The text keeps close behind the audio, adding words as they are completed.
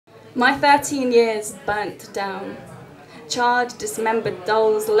My 13 years burnt down. Charred, dismembered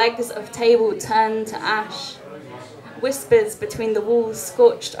dolls, legs of table turned to ash. Whispers between the walls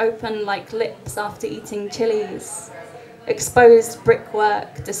scorched open like lips after eating chilies. Exposed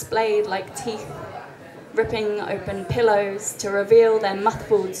brickwork displayed like teeth, ripping open pillows to reveal their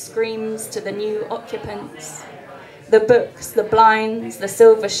muffled screams to the new occupants. The books, the blinds, the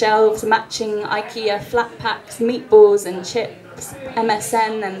silver shelves matching IKEA flat packs, meatballs and chips,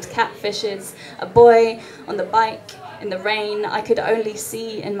 MSN and catfishes, a boy on the bike in the rain I could only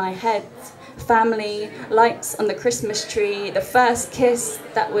see in my head, family, lights on the Christmas tree, the first kiss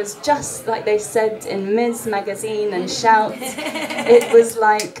that was just like they said in Ms. Magazine and Shout. It was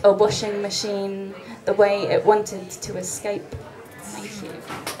like a washing machine, the way it wanted to escape. Thank you.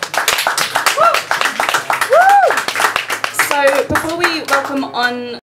 So before we welcome on